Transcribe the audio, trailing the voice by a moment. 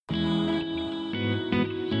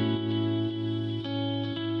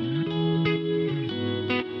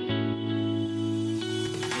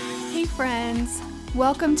friends.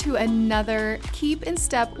 Welcome to another Keep in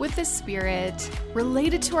Step with the Spirit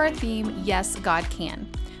related to our theme, Yes, God Can.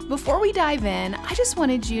 Before we dive in, I just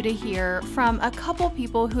wanted you to hear from a couple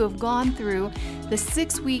people who have gone through the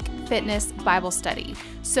 6-week fitness Bible study.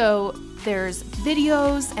 So there's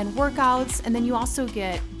videos and workouts, and then you also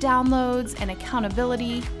get downloads and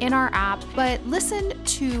accountability in our app. But listen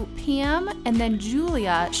to Pam and then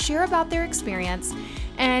Julia share about their experience.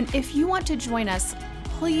 And if you want to join us,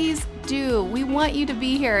 please do. We want you to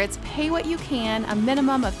be here. It's pay what you can, a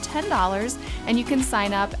minimum of $10, and you can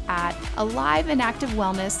sign up at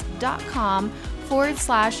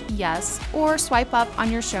aliveandactivewellness.com/yes or swipe up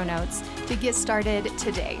on your show notes to get started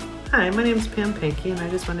today. Hi, my name is Pam Pankey, and I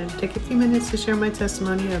just wanted to take a few minutes to share my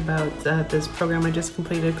testimony about this program I just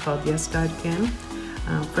completed called Yes, God Can.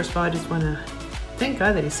 First of all, I just want to thank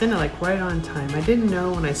God that He sent it like right on time. I didn't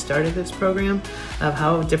know when I started this program of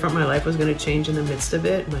how different my life was going to change in the midst of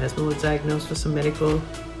it. My husband was diagnosed with some medical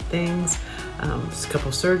things, a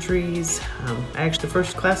couple surgeries. Actually, the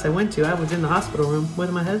first class I went to, I was in the hospital room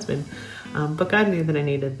with my husband. But God knew that I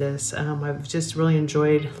needed this. I've just really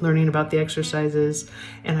enjoyed learning about the exercises,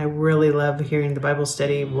 and I really love hearing the Bible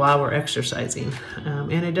study while we're exercising.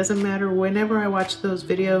 And it doesn't matter, whenever I watch those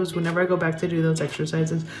videos, whenever I go back to do those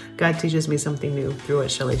exercises, God teaches me something new through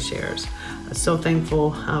what Shelly shares. So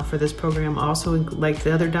thankful for this program. Also, like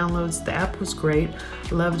the other downloads, the app was great.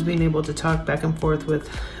 Loved being able to talk back and forth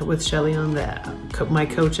with Shelly on my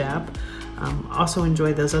coach app. Also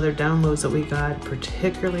enjoyed those other downloads that we got.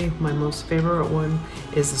 Particularly, my most favorite one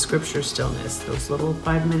is the scripture stillness. Those little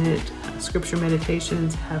 5-minute scripture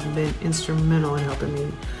meditations have been instrumental in helping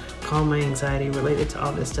me calm my anxiety related to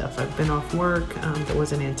all this stuff. I've been off work that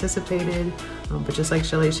wasn't anticipated, but just like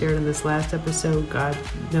Shelly shared in this last episode, God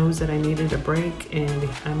knows that I needed a break, and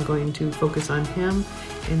I'm going to focus on Him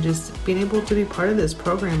and just being able to be part of this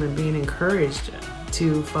program and being encouraged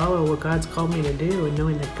to follow what God's called me to do, and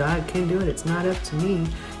knowing that God can do it, it's not up to me,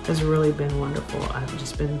 has really been wonderful. I'm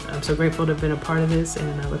so grateful to have been a part of this,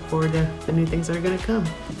 and I look forward to the new things that are going to come.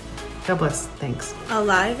 God bless. Thanks.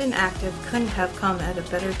 Alive and Active couldn't have come at a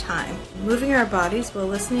better time. Moving our bodies while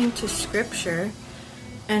listening to scripture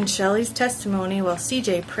and Shelly's testimony while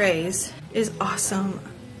CJ prays is awesome.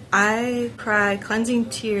 I cry cleansing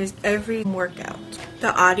tears every workout.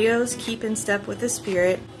 The audios Keep in Step with the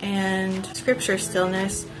Spirit and Scripture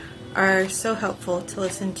Stillness are so helpful to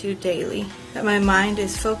listen to daily. That my mind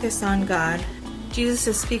is focused on God. Jesus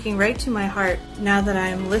is speaking right to my heart now that I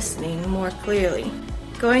am listening more clearly.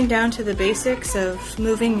 Going down to the basics of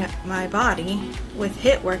moving my body with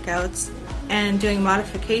HIIT workouts and doing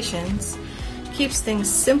modifications keeps things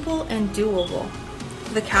simple and doable.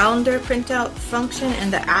 The calendar printout function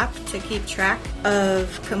and the app to keep track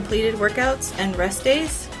of completed workouts and rest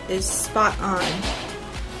days is spot on.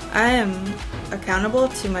 I am accountable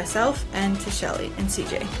to myself and to Shelly and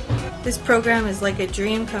CJ. This program is like a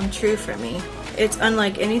dream come true for me. It's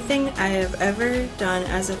unlike anything I have ever done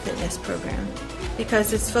as a fitness program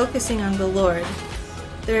because it's focusing on the Lord.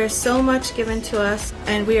 There is so much given to us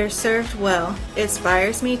and we are served well. It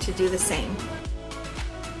inspires me to do the same.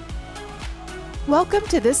 Welcome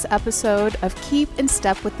to this episode of Keep in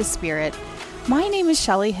Step with the Spirit. My name is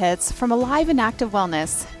Shelly Hitz from Alive and Active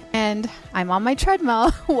Wellness, and I'm on my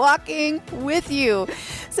treadmill walking with you.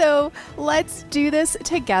 So let's do this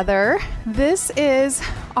together. This is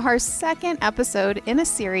our second episode in a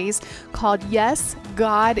series called Yes,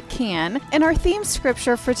 God Can. And our theme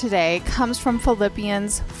scripture for today comes from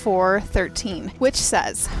Philippians 4:13, which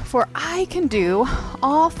says, "For I can do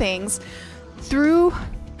all things through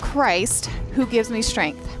Christ who gives me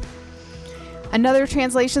strength." Another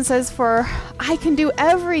translation says, "For I can do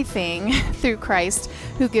everything through Christ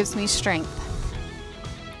who gives me strength."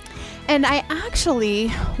 And I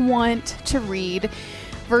actually want to read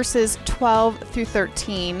verses 12 through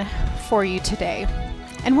 13 for you today.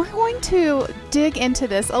 And we're going to dig into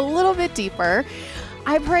this a little bit deeper.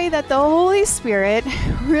 I pray that the Holy Spirit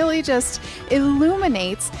really just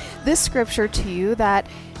illuminates this scripture to you, that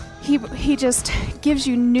He just gives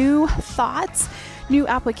you new thoughts, new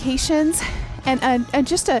applications, and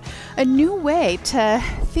just a new way to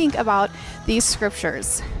think about these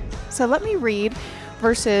scriptures. So let me read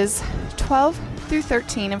verses 12 through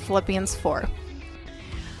 13 in Philippians 4.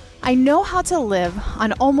 "I know how to live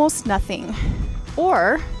on almost nothing,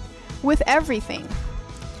 or with everything.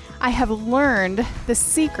 I have learned the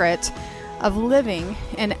secret of living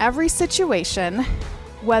in every situation,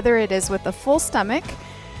 whether it is with a full stomach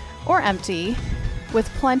or empty, with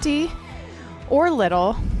plenty or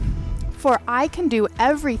little, for I can do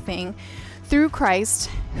everything through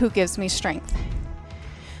Christ who gives me strength."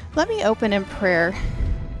 Let me open in prayer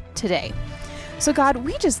today. So God,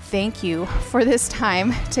 we just thank you for this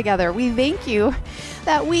time together. We thank you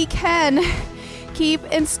that we can keep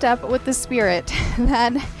in step with the Spirit,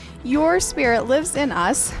 that your Spirit lives in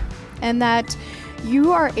us, and that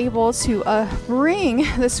you are able to bring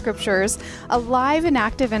the scriptures alive and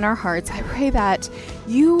active in our hearts. I pray that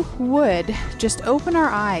you would just open our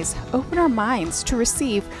eyes, open our minds to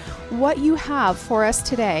receive what you have for us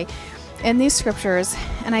today in these scriptures.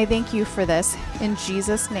 And I thank you for this in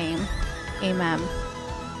Jesus' name. Amen.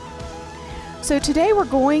 So today we're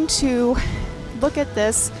going to look at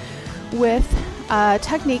this with a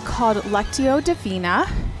technique called Lectio Divina,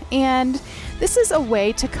 and this is a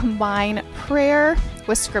way to combine prayer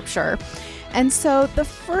with scripture. And so the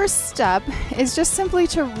first step is just simply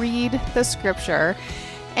to read the scripture.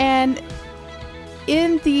 And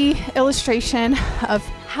in the illustration of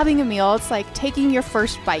having a meal, it's like taking your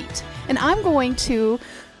first bite. And I'm going to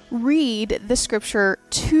read the scripture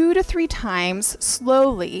 2 to 3 times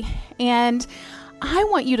slowly, and I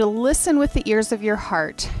want you to listen with the ears of your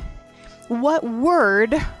heart. What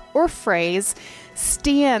word or phrase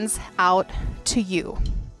stands out to you?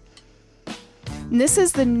 And this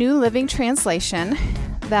is the New Living Translation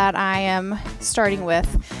that I am starting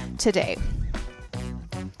with today.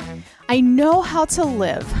 I know how to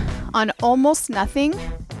live on almost nothing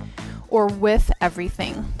or with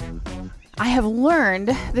everything. I have learned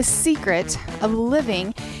the secret of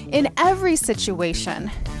living in every situation,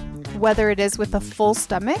 whether it is with a full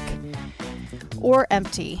stomach or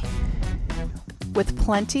empty, with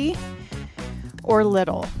plenty or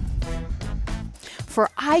little. For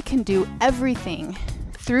I can do everything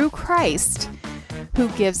through Christ who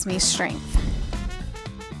gives me strength.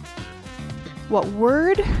 What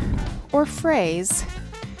word or phrase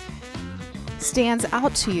stands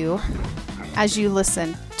out to you as you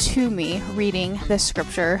listen to me reading the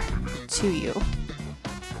scripture to you?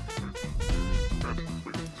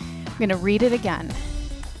 I'm going to read it again.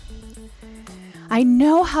 I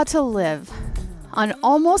know how to live on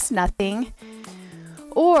almost nothing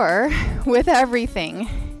or with everything.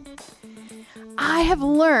 I have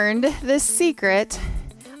learned the secret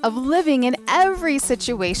of living in every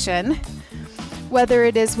situation, whether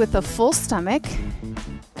it is with a full stomach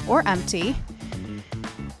or empty,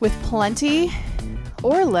 with plenty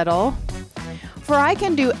or little, for I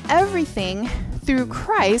can do everything through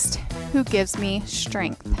Christ who gives me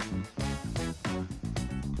strength.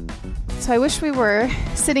 So I wish we were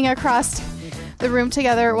sitting across the room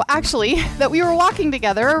together. Well, actually, that we were walking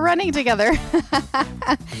together or running together.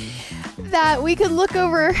 That we could look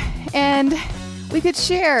over and we could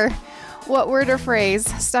share what word or phrase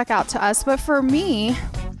stuck out to us. But for me,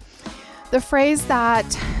 the phrase that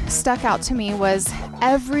stuck out to me was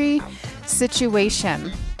every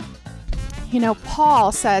situation. You know,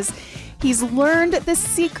 Paul says he's learned the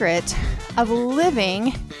secret of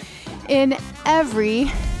living in every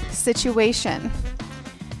situation.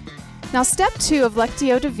 Now, step 2 of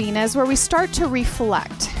Lectio Divina is where we start to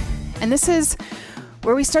reflect. And this is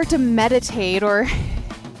where we start to meditate, or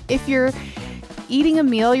if you're eating a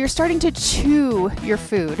meal, you're starting to chew your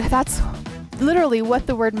food. That's literally what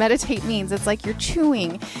the word meditate means. It's like you're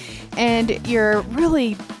chewing and you're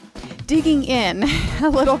really digging in a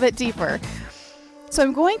little bit deeper. So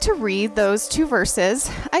I'm going to read those 2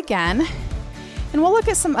 verses again, and we'll look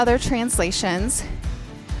at some other translations.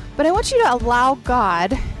 But I want you to allow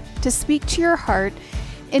God to speak to your heart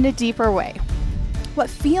in a deeper way. What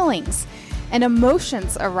feelings and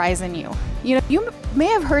emotions arise in you? You know, you may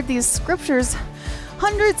have heard these scriptures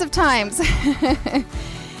hundreds of times.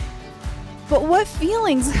 But what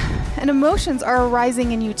feelings and emotions are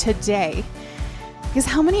arising in you today? Because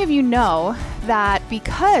how many of you know that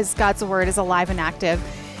because God's word is alive and active,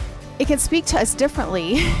 it can speak to us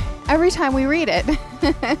differently every time we read it,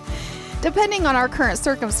 depending on our current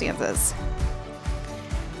circumstances?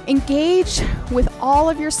 Engage with all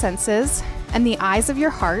of your senses and the eyes of your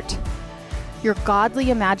heart, your godly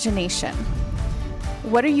imagination.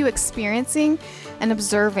 What are you experiencing and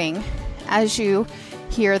observing as you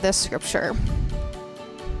hear this scripture?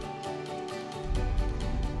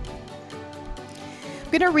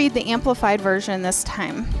 I'm going to read the Amplified Version this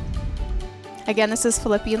time. Again, this is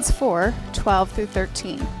Philippians 4:12 through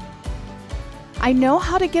 13. I know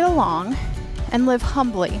how to get along and live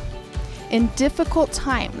humbly in difficult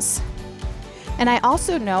times, and I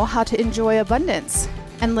also know how to enjoy abundance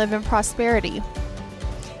and live in prosperity.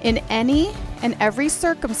 In any and every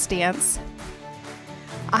circumstance,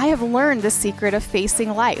 I have learned the secret of facing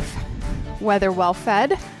life, whether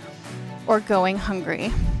well-fed or going hungry,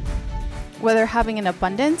 whether having an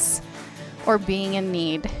abundance or being in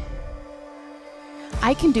need.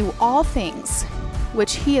 I can do all things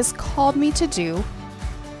which he has called me to do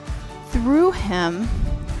through him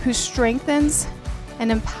who strengthens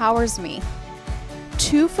and empowers me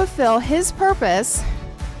to fulfill his purpose.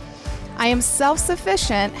 I am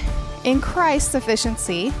self-sufficient in Christ's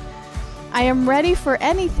sufficiency. I am ready for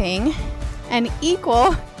anything and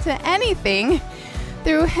equal to anything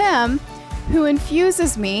through him who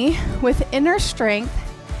infuses me with inner strength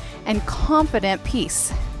and confident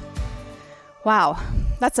peace. Wow,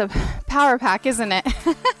 that's a power pack, isn't it?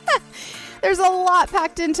 There's a lot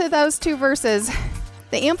packed into those two verses.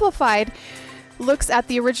 The Amplified looks at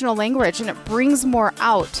the original language and it brings more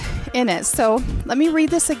out in it. So let me read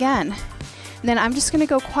this again. And then I'm just going to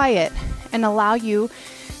go quiet and allow you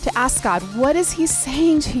to ask God, what is he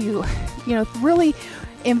saying to you? Really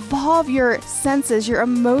involve your senses, your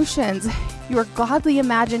emotions, your godly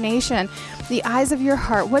imagination, the eyes of your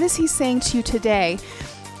heart. What is he saying to you today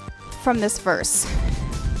from this verse?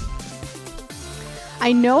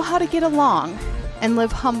 I know how to get along and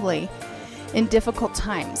live humbly in difficult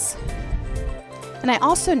times. And I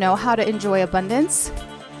also know how to enjoy abundance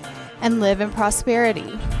and live in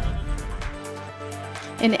prosperity.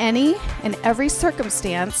 In any and every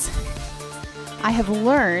circumstance, I have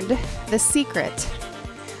learned the secret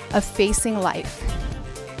of facing life,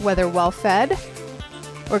 whether well-fed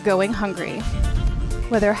or going hungry,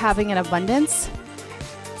 whether having an abundance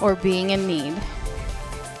or being in need.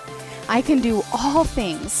 I can do all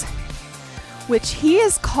things which he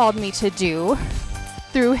has called me to do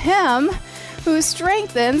through him who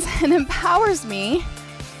strengthens and empowers me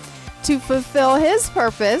to fulfill his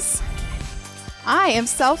purpose. I am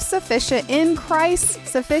self-sufficient in Christ's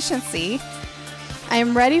sufficiency. I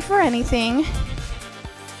am ready for anything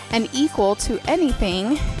and equal to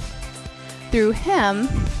anything through him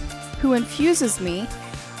who infuses me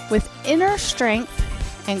with inner strength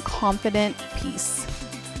and confident peace.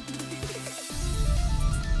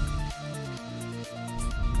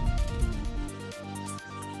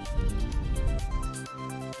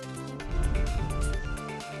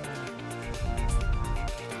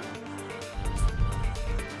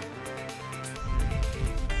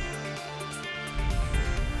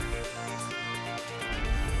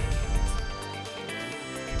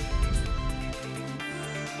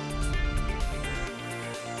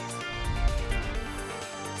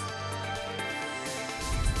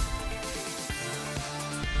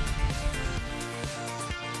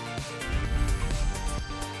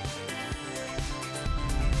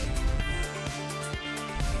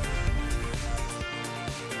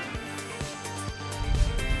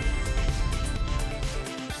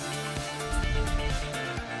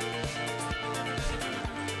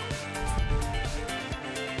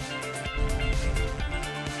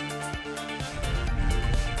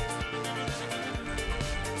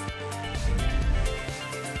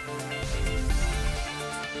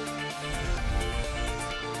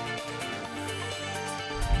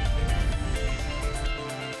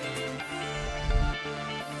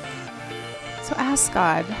 So ask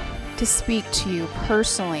God to speak to you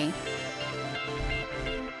personally.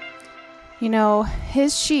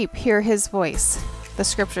 His sheep hear his voice, the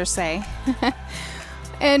scriptures say.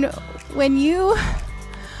 And when you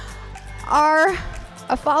are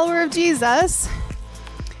a follower of Jesus,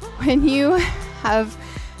 when you have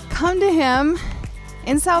come to him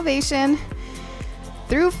in salvation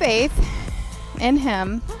through faith in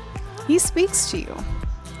him, he speaks to you.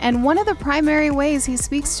 And one of the primary ways he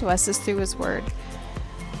speaks to us is through his word.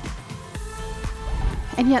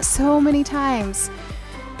 And yet so many times,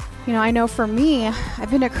 I know for me, I've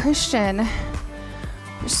been a Christian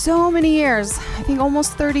for so many years, I think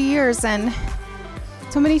almost 30 years. And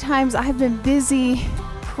so many times I've been busy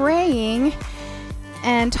praying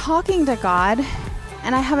and talking to God,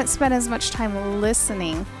 and I haven't spent as much time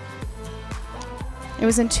listening. It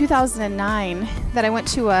was in 2009 that I went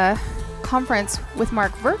to a conference with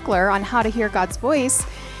Mark Verkler on how to hear God's voice,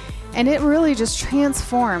 and it really just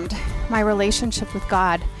transformed my relationship with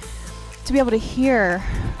God. To be able to hear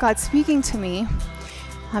God speaking to me,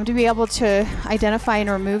 to be able to identify and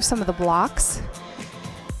remove some of the blocks,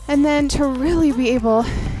 and then to really be able,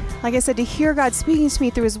 like I said, to hear God speaking to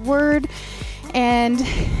me through his word, and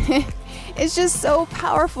it's just so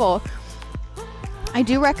powerful. I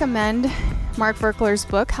do recommend Mark Verkler's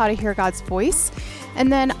book, How to Hear God's Voice. And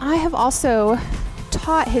then I have also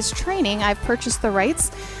taught his training. I've purchased the rights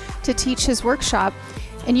to teach his workshop,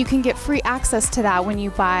 and you can get free access to that when you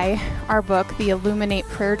buy our book, The Illuminate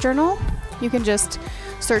Prayer Journal. You can just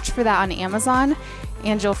search for that on Amazon,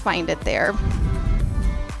 and you'll find it there.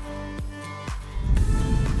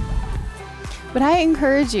 But I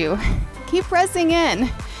encourage you, keep pressing in.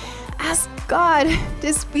 Ask God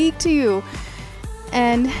to speak to you.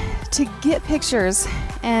 and to get pictures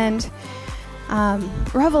and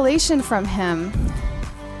revelation from him.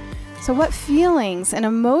 So what feelings and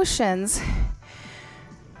emotions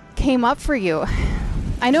came up for you?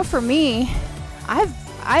 I know for me,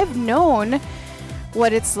 I've known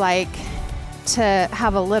what it's like to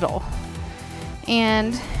have a little.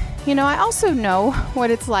 And, I also know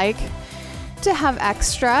what it's like to have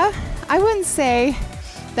extra. I wouldn't say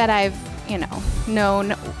that I've,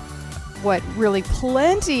 known what really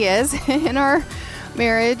plenty is in our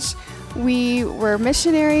marriage. We were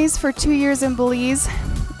missionaries for 2 years in Belize.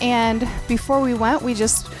 And before we went,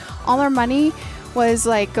 all our money was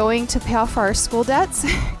like going to pay off our school debts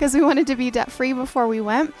because we wanted to be debt free before we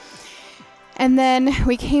went. And then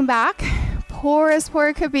we came back, poor as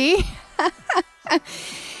poor could be,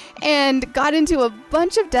 and got into a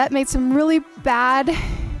bunch of debt, made some really bad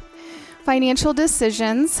financial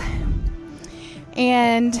decisions,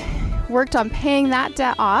 and worked on paying that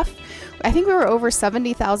debt off. I think we were over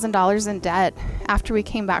 $70,000 in debt after we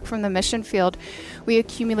came back from the mission field. We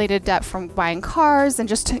accumulated debt from buying cars and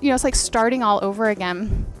just, it's like starting all over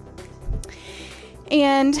again.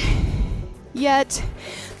 And yet,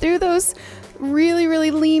 through those really,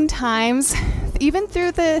 really lean times, even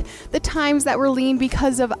through the times that were lean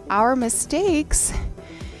because of our mistakes,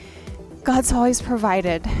 God's always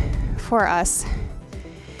provided for us.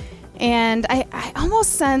 And I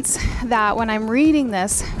almost sense that when I'm reading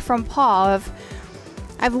this from Paul,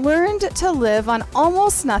 I've learned to live on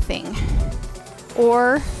almost nothing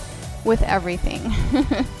or with everything.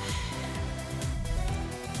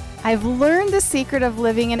 I've learned the secret of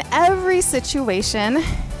living in every situation.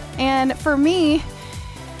 And for me,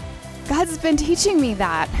 God's been teaching me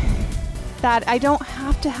that I don't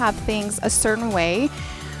have to have things a certain way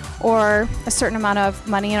or a certain amount of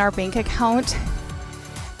money in our bank account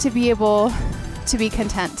to be able to be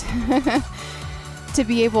content, to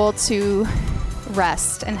be able to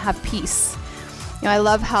rest and have peace. I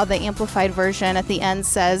love how the Amplified Version at the end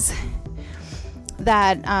says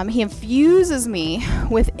that he infuses me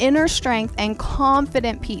with inner strength and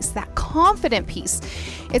confident peace. That confident peace,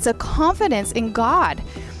 it's a confidence in God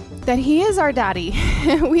that he is our daddy.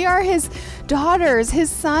 We are his daughters, his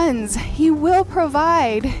sons. He will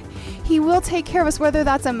provide. He will take care of us, whether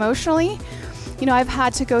that's emotionally. I've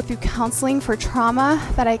had to go through counseling for trauma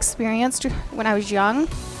that I experienced when I was young.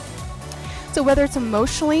 So whether it's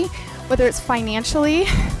emotionally, whether it's financially,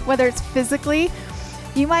 whether it's physically,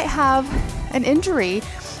 you might have an injury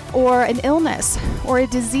or an illness or a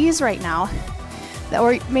disease right now,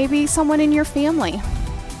 or maybe someone in your family.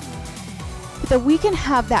 That we can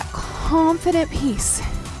have that confident peace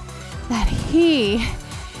that he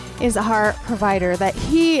is our provider, that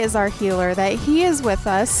he is our healer, that he is with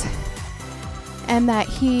us, and that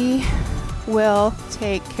he will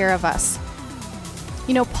take care of us.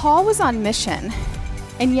 Paul was on mission,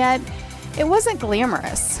 and yet it wasn't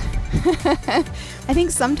glamorous. I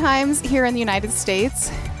think sometimes here in the United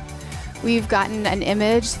States, we've gotten an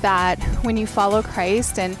image that when you follow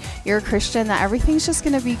Christ and you're a Christian, that everything's just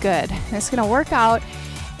going to be good. And it's going to work out.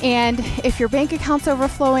 And if your bank account's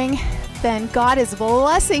overflowing, then God is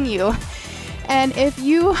blessing you. And if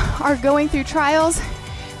you are going through trials,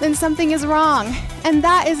 then something is wrong. And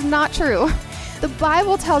that is not true. The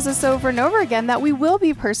Bible tells us over and over again that we will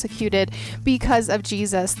be persecuted because of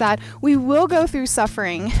Jesus, that we will go through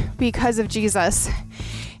suffering because of Jesus.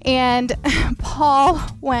 And Paul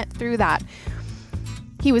went through that.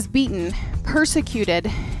 He was beaten,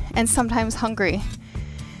 persecuted, and sometimes hungry.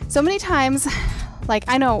 So many times, like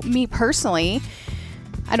I know me personally,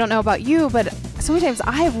 I don't know about you, but so many times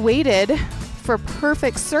I have waited for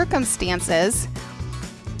perfect circumstances.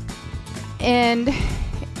 And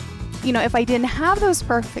if I didn't have those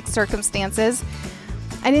perfect circumstances,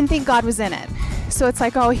 I didn't think God was in it. So it's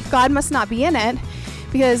like, oh, God must not be in it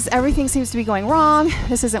because everything seems to be going wrong.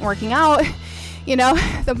 This isn't working out.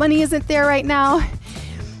 The money isn't there right now.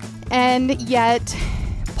 And yet,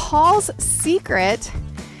 Paul's secret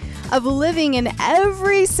of living in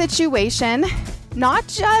every situation, not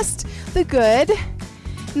just the good,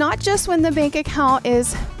 not just when the bank account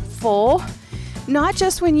is full, not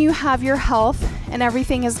just when you have your health and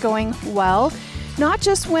everything is going well, not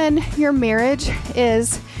just when your marriage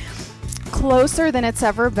is closer than it's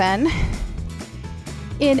ever been.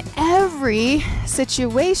 In every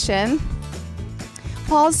situation,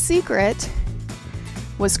 Paul's secret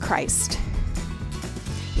was Christ.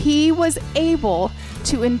 He was able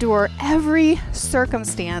to endure every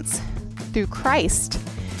circumstance through Christ,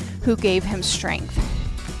 who gave him strength.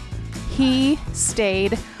 He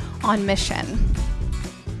stayed on mission.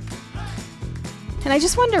 And I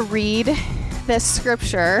just wanted to read this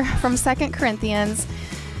scripture from 2 Corinthians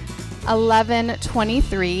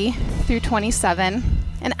 11:23 through 27.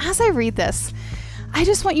 And as I read this, I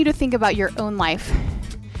just want you to think about your own life,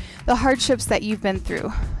 the hardships that you've been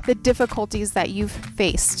through, the difficulties that you've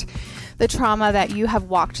faced, the trauma that you have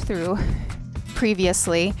walked through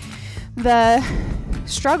previously, the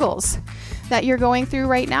struggles that you're going through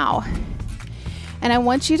right now. And I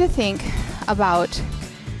want you to think about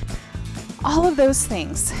all of those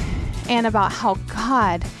things and about how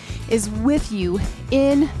God is with you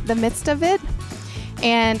in the midst of it.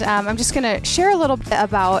 And I'm just going to share a little bit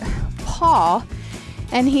about Paul.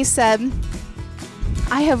 And he said,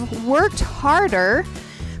 I have worked harder,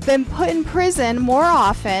 been put in prison more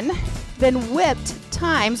often, been whipped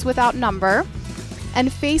times without number,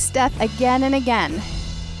 and faced death again and again.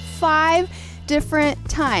 5 different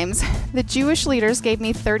times the Jewish leaders gave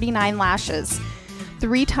me 39 lashes.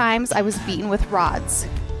 3 times I was beaten with rods.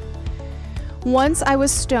 Once I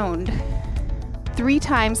was stoned. 3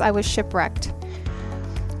 times I was shipwrecked.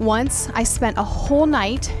 Once I spent a whole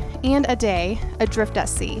night and a day adrift at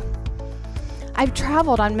sea. I've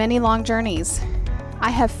traveled on many long journeys.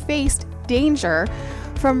 I have faced danger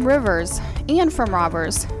from rivers and from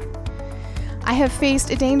robbers. I have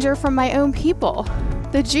faced a danger from my own people,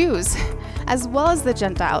 the Jews, as well as the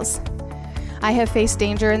Gentiles. I have faced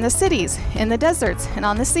danger in the cities, in the deserts, and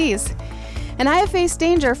on the seas. And I have faced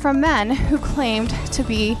danger from men who claimed to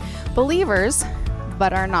be believers,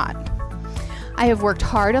 but are not. I have worked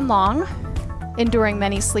hard and long, enduring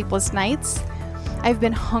many sleepless nights. I've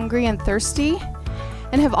been hungry and thirsty,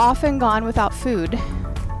 and have often gone without food.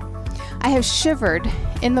 I have shivered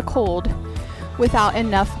in the cold without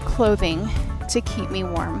enough clothing to keep me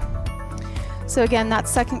warm. So again,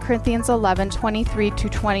 that's 2 Corinthians 11:23 to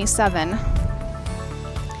 27.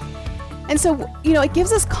 And so, it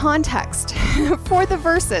gives us context for the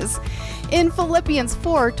verses in Philippians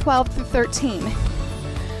 4:12 through 13.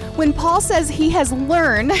 When Paul says he has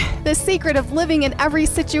learned the secret of living in every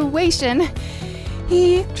situation,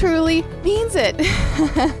 he truly means it.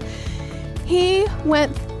 He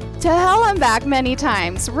went to hell and back many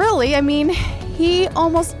times. Really, he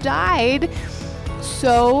almost died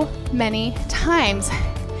so many times.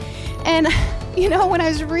 And, when I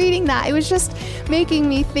was reading that, it was just making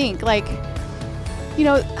me think,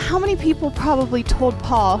 how many people probably told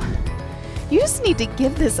Paul, you just need to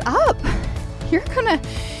give this up. You're gonna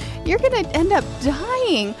end up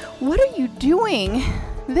dying. What are you doing?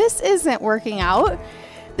 This isn't working out.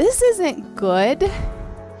 This isn't good.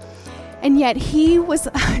 And yet he was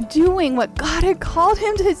doing what God had called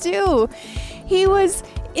him to do. He was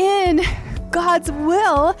in God's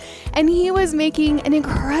will, and he was making an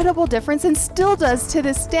incredible difference, and still does to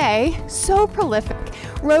this day. So prolific,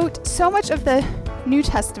 wrote so much of the New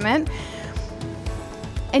Testament,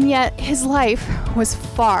 and yet his life was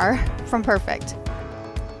far from perfect.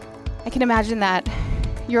 I can imagine that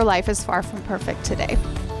your life is far from perfect today.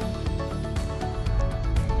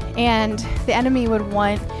 And the enemy would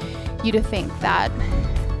want you to think that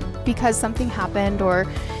because something happened or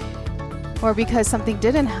because something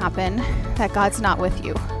didn't happen, that God's not with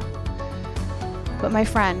you. But my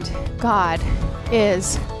friend, God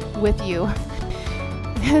is with you.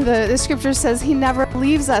 The scripture says he never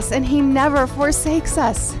leaves us and he never forsakes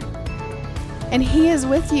us. And he is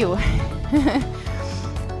with you.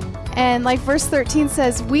 And like verse 13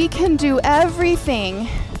 says, we can do everything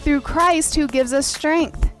through Christ who gives us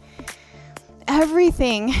strength.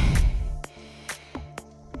 Everything.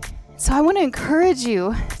 So I want to encourage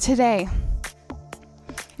you today.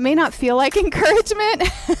 It may not feel like encouragement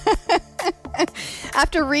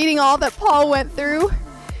after reading all that Paul went through,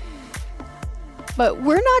 but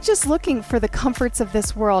we're not just looking for the comforts of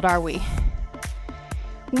this world, are we?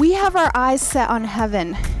 We have our eyes set on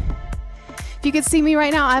heaven. If you could see me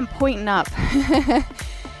right now, I'm pointing up.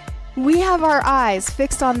 We have our eyes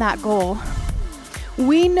fixed on that goal.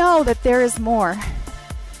 We know that there is more.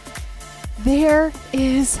 There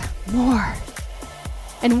is more.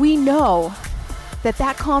 And we know that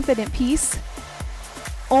that confident peace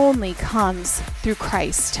only comes through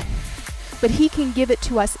Christ. But he can give it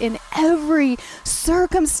to us in every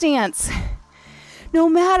circumstance. No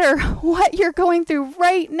matter what you're going through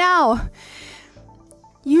right now,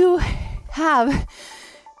 you have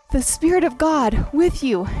the Spirit of God with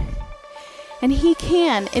you. And he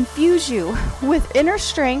can infuse you with inner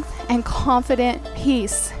strength and confident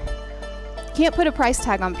peace. You can't put a price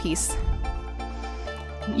tag on peace.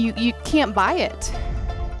 You can't buy it.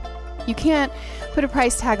 You can't put a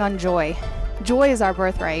price tag on joy. Joy is our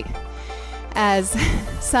birthright. As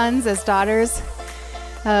sons, as daughters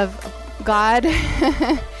of God,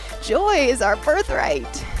 joy is our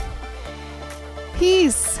birthright.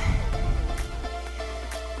 peace.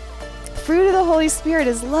 Fruit of the Holy Spirit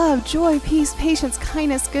is love, joy, peace, patience,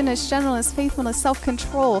 kindness, goodness, gentleness, faithfulness,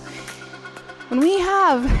 self-control. When we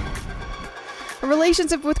have a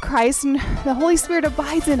relationship with Christ and the Holy Spirit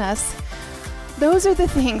abides in us, those are the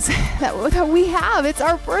things that we have. It's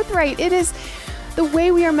our birthright. It is the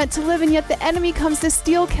way we are meant to live, and yet the enemy comes to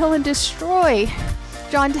steal, kill, and destroy.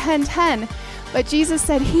 John 10:10. But Jesus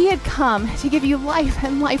said he had come to give you life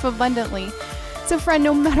and life abundantly. So friend,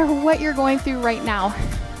 no matter what you're going through right now,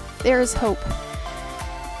 there is hope.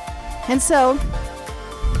 And so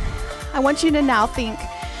I want you to now think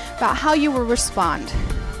about how you will respond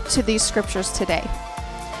to these scriptures today.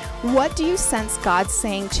 What do you sense God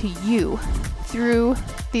saying to you through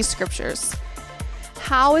these scriptures?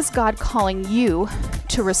 How is God calling you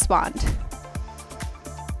to respond?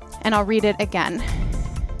 And I'll read it again.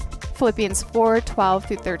 Philippians 4:12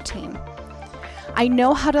 through 13. I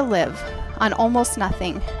know how to live on almost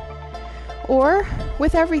nothing or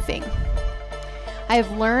with everything. I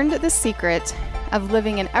have learned the secret of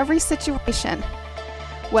living in every situation,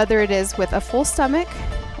 whether it is with a full stomach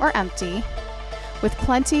or empty, with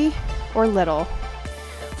plenty or little.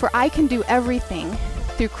 For I can do everything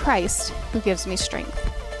through Christ who gives me strength.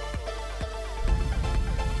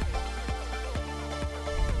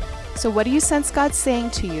 So what do you sense God saying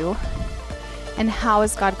to you? And how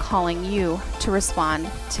is God calling you to respond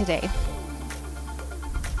today?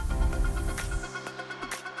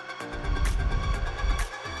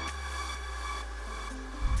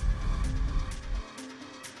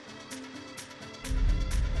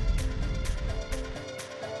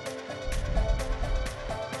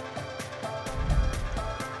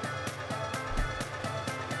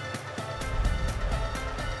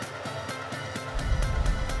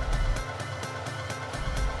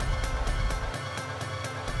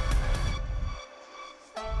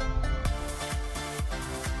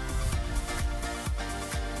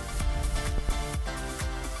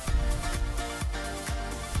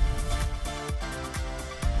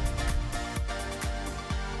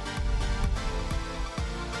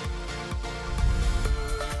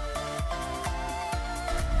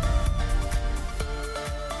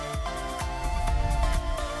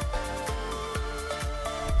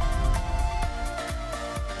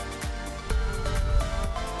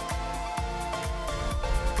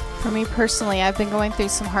 For me personally, I've been going through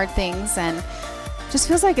some hard things and just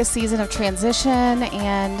feels like a season of transition,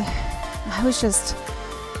 and I was just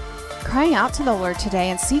crying out to the Lord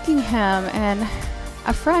today and seeking Him, and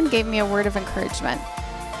a friend gave me a word of encouragement.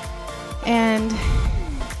 And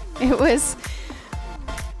it was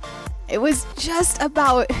just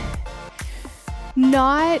about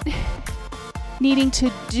not needing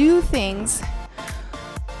to do things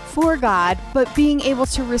for God, but being able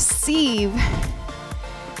to receive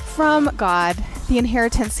from God the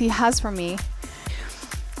inheritance He has for me.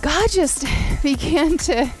 God just began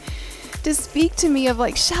to speak to me of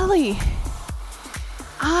like, Shelly,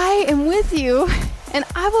 I am with you and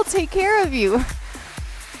I will take care of you.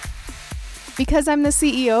 Because I'm the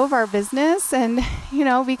CEO of our business, and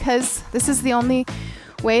because this is the only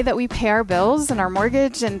way that we pay our bills and our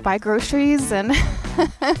mortgage and buy groceries, and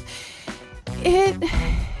it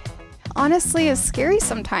honestly is scary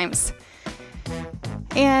sometimes.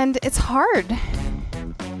 And it's hard.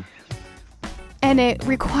 And it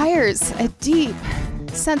requires a deep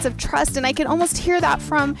sense of trust. And I can almost hear that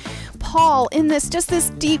from Paul in this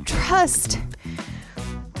deep trust.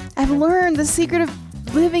 I've learned the secret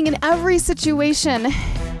of living in every situation.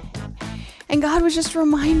 And God was just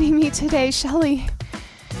reminding me today, Shelly,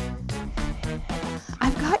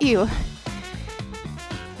 I've got you.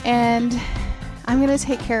 And I'm going to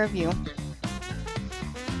take care of you.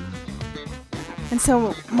 And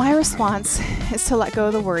so my response is to let go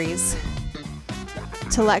of the worries,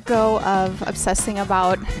 to let go of obsessing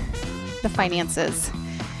about the finances,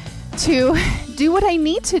 to do what I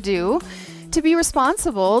need to do to be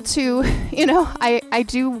responsible, to, I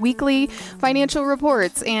do weekly financial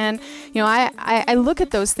reports, and, I look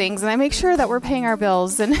at those things and I make sure that we're paying our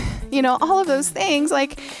bills and, all of those things,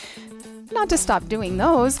 like, not to stop doing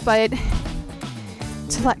those, but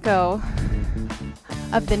to let go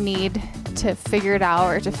of the need to figure it out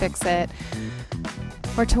or to fix it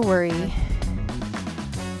or to worry,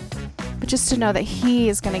 but just to know that He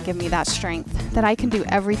is going to give me that strength, that I can do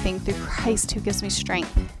everything through Christ who gives me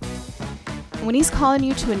strength. And when He's calling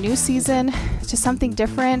you to a new season, to something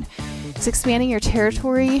different, it's expanding your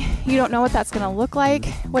territory, you don't know what that's going to look like,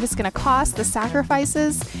 what it's going to cost, the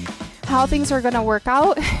sacrifices, how things are going to work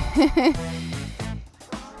out.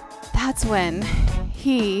 That's when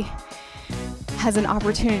He has an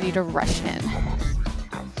opportunity to rush in.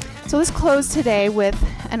 So let's close today with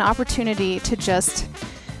an opportunity to just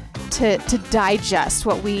to digest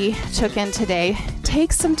what we took in today.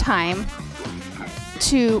 Take some time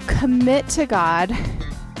to commit to God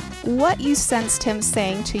what you sensed Him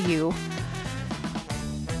saying to you.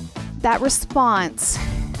 That response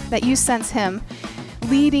that you sense Him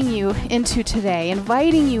leading you into today,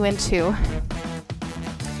 inviting you into.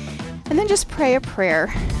 And then just pray a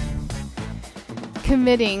prayer,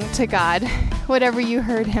 committing to God whatever you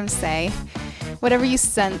heard Him say, whatever you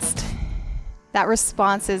sensed that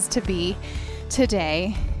response is to be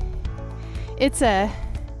today. It's a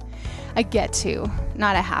get to,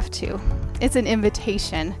 not a have to. It's an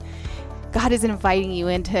invitation. God is inviting you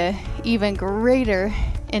into even greater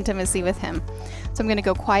intimacy with Him. So I'm going to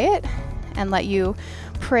go quiet and let you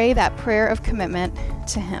pray that prayer of commitment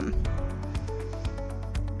to Him.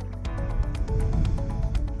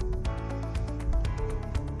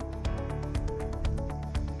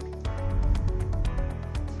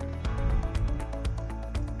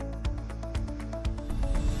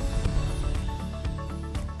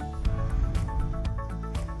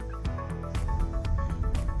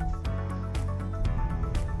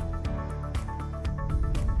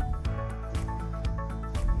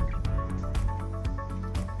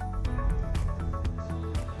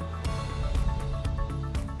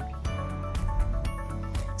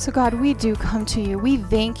 So God, we do come to you. We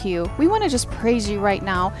thank you. We want to just praise you right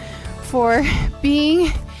now for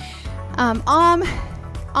being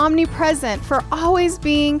omnipresent, for always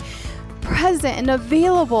being present and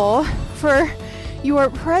available, for your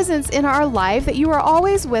presence in our life, that you are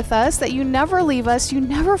always with us, that you never leave us, you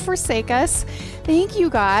never forsake us. Thank you,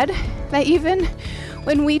 God, that even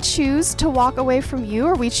when we choose to walk away from you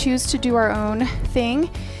or we choose to do our own thing,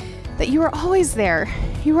 that you are always there.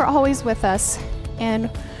 You are always with us. And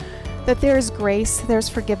that there is grace, there's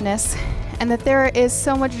forgiveness, and that there is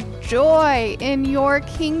so much joy in your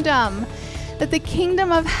kingdom, that the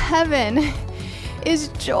kingdom of heaven is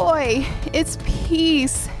joy, it's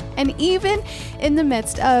peace, and even in the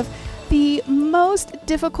midst of the most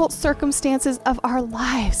difficult circumstances of our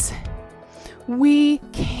lives, we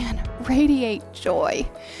can radiate joy.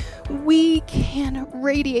 We can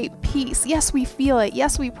radiate peace. Yes, we feel it.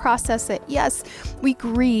 Yes, we process it. Yes, we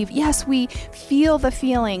grieve. Yes, we feel the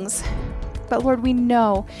feelings. But Lord, we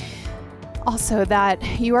know also that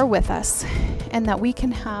you are with us and that we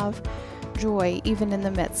can have joy even in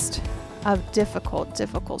the midst of difficult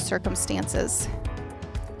circumstances.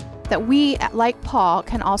 That we, like Paul,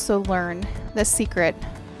 can also learn the secret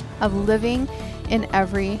of living in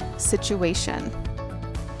every situation.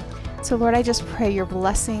 So Lord, I just pray your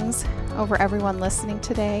blessings over everyone listening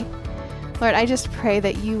today. Lord, I just pray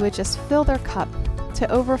that you would just fill their cup to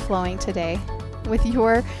overflowing today with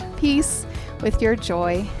your peace, with your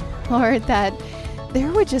joy. Lord, that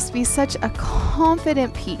there would just be such a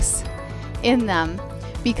confident peace in them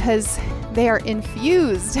because they are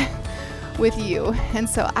infused with you. And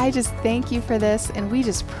so I just thank you for this, and we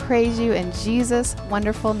just praise you in Jesus'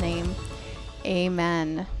 wonderful name.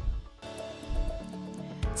 Amen.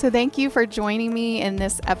 So thank you for joining me in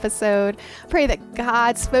this episode. Pray that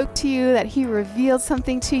God spoke to you, that he revealed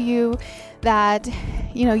something to you, that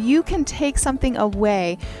you can take something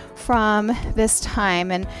away from this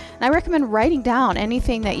time. And I recommend writing down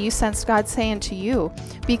anything that you sense God saying to you,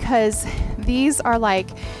 because these are like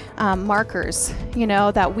markers,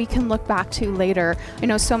 that we can look back to later. I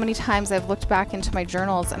know so many times I've looked back into my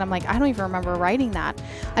journals and I'm like, I don't even remember writing that.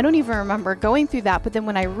 I don't even remember going through that. But then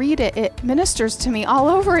when I read it, it ministers to me all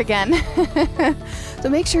over again. So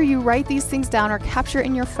make sure you write these things down or capture it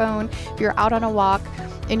in your phone if you're out on a walk,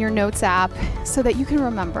 in your notes app, so that you can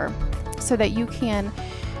remember, so that you can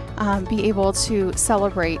be able to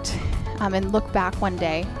celebrate and look back one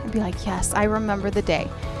day and be like, yes, I remember the day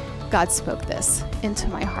God spoke this into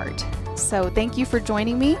my heart. So thank you for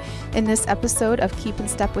joining me in this episode of Keep in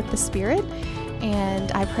Step with the Spirit, and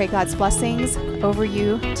I pray God's blessings over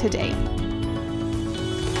you today.